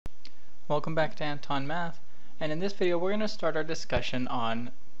Welcome back to Anton Math, and in this video we're going to start our discussion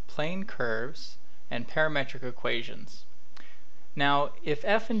on plane curves and parametric equations. Now, if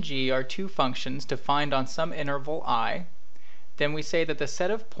f and g are two functions defined on some interval I, then we say that the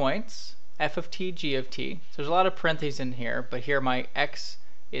set of points f of t, g of t, so there's a lot of parentheses in here, but here my x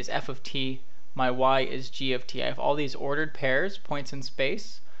is f of t, my y is g of t. I have all these ordered pairs, points in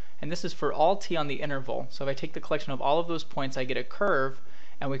space, and this is for all t on the interval. So if I take the collection of all of those points, I get a curve,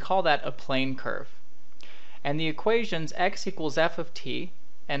 and we call that a plane curve. And the equations x equals f of t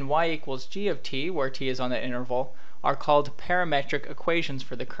and y equals g of t, where t is on the interval, are called parametric equations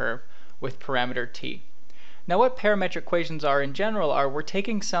for the curve with parameter t. Now what parametric equations are in general are we're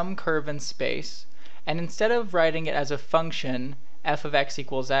taking some curve in space, and instead of writing it as a function f of x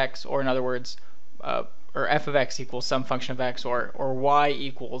equals x, or in other words, or f of x equals some function of x, or y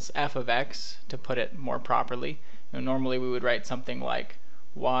equals f of x, to put it more properly. Normally we would write something like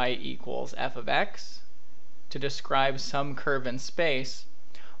y equals f of x to describe some curve in space.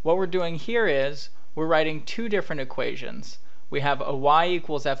 What we're doing here is we're writing two different equations. We have a y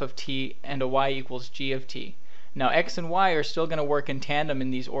equals f of t and a y equals g of t. Now x and y are still going to work in tandem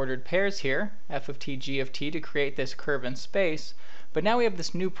in these ordered pairs here, f of t, g of t, to create this curve in space. But now we have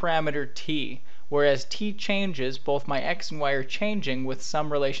this new parameter t, whereas t changes, both my x and y are changing with some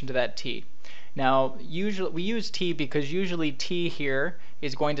relation to that t. Now, usually we use t because usually t here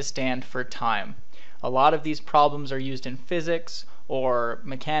is going to stand for time. A lot of these problems are used in physics or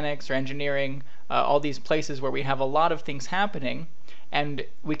mechanics or engineering, all these places where we have a lot of things happening, and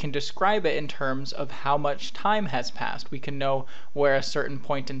we can describe it in terms of how much time has passed. We can know where a certain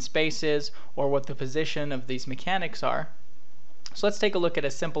point in space is or what the position of these mechanics are. So let's take a look at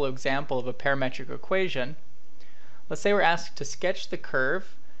a simple example of a parametric equation. Let's say we're asked to sketch the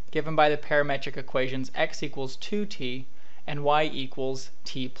curve given by the parametric equations x equals 2t and y equals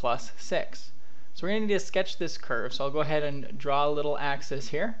t plus 6. So we're going to need to sketch this curve, so I'll go ahead and draw a little axis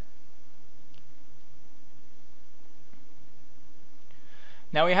here.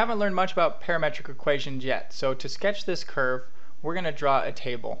 Now we haven't learned much about parametric equations yet, so to sketch this curve we're going to draw a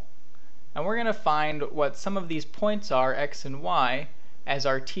table. And we're going to find what some of these points are, x and y, as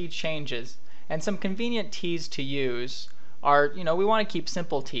our t changes. And some convenient t's to use are, we want to keep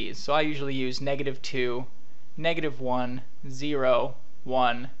simple t's. So I usually use -2, -1, 0,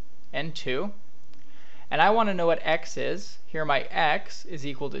 1, and 2. And I want to know what x is. Here my x is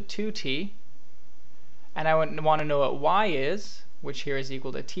equal to 2t. And I want to know what y is, which here is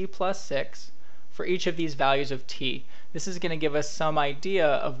equal to t plus 6, for each of these values of t. This is going to give us some idea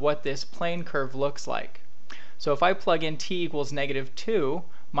of what this plane curve looks like. So if I plug in t equals -2,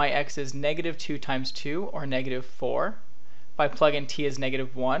 my x is -2 times 2, or -4. If I plug in t as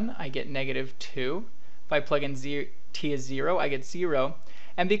 -1, I get -2. If I plug in t as 0, I get 0.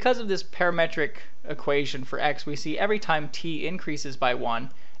 And because of this parametric equation for x, we see every time t increases by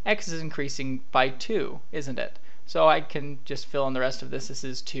 1, x is increasing by 2, isn't it? So I can just fill in the rest of this. This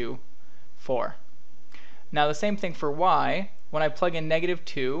is 2, 4. Now the same thing for y. When I plug in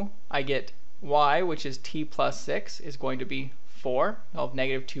 -2, I get y, which is t plus 6, is going to be 4. I'll have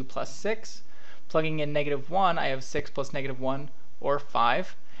 -2 plus 6. Plugging in -1, I have 6 plus -1, or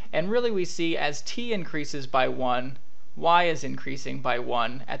 5. And really we see as t increases by 1, y is increasing by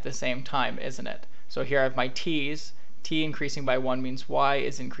 1 at the same time, isn't it? So here I have my t's. T increasing by 1 means y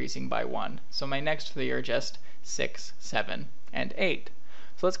is increasing by 1. So my next three are just 6, 7, and 8.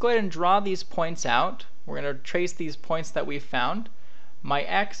 So let's go ahead and draw these points out. We're going to trace these points that we found. My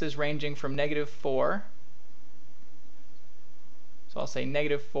x is ranging from -4. So I'll say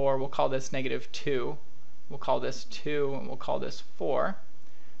 -4, we'll call this -2. We'll call this 2, and we'll call this 4.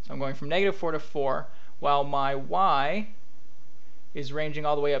 So I'm going from -4 to 4, while my y is ranging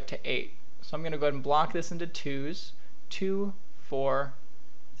all the way up to 8. So I'm going to go ahead and block this into 2's. 2, 4,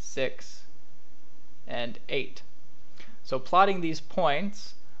 6, and 8. So plotting these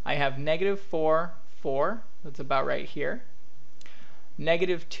points, I have -4, 4, that's about right here.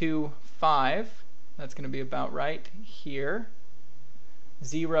 -2, 5, that's going to be about right here.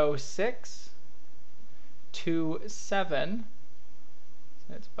 0, 6, 2, 7,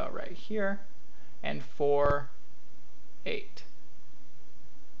 that's about right here. And 4, 8,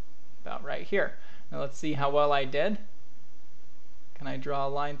 about right here. Now let's see how well I did. Can I draw a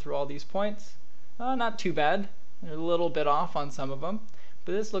line through all these points? Not too bad. They're a little bit off on some of them,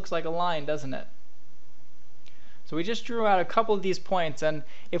 but this looks like a line, doesn't it? So we just drew out a couple of these points, and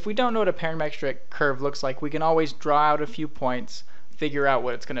if we don't know what a parametric curve looks like, we can always draw out a few points, figure out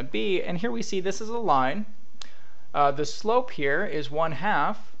what it's going to be, and here we see this is a line. The slope here is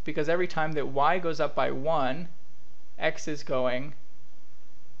 1/2, because every time that y goes up by 1, x is going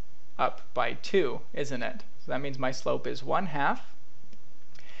up by 2, isn't it? So that means my slope is 1/2.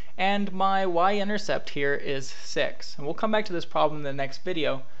 And my y-intercept here is 6. And we'll come back to this problem in the next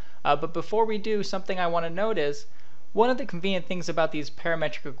video. But before we do, something I want to note is, one of the convenient things about these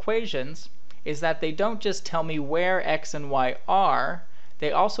parametric equations is that they don't just tell me where x and y are,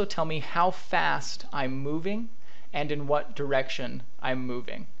 they also tell me how fast I'm moving and in what direction I'm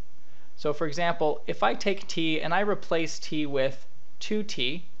moving. So for example, if I take t and I replace t with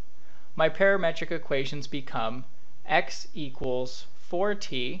 2t, my parametric equations become x equals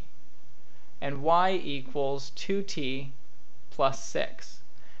 4t and y equals 2t plus 6.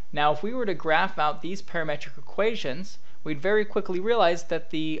 Now if we were to graph out these parametric equations, we'd very quickly realize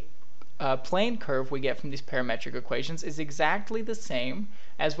that the plane curve we get from these parametric equations is exactly the same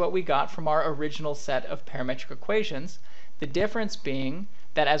as what we got from our original set of parametric equations, the difference being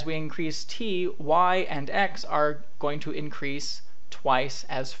that as we increase t, y and x are going to increase twice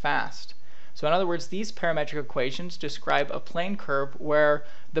as fast. So in other words, these parametric equations describe a plane curve where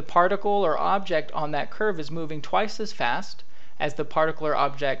the particle or object on that curve is moving twice as fast as the particle or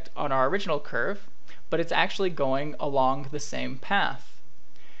object on our original curve, but it's actually going along the same path.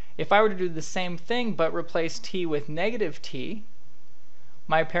 If I were to do the same thing but replace t with negative t,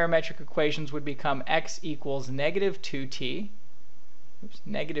 my parametric equations would become x equals negative 2t,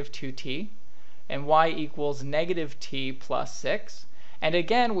 and y equals negative t plus 6. And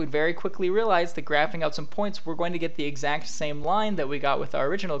again, we'd very quickly realize that graphing out some points, we're going to get the exact same line that we got with our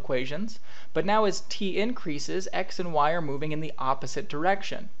original equations, but now as t increases, x and y are moving in the opposite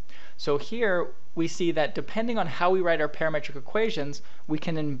direction. So here we see that depending on how we write our parametric equations, we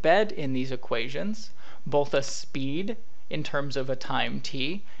can embed in these equations both a speed in terms of a time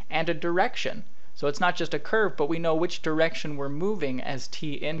t and a direction. So it's not just a curve, but we know which direction we're moving as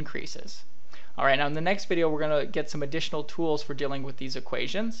t increases. Alright, now in the next video we're going to get some additional tools for dealing with these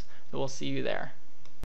equations, and we'll see you there.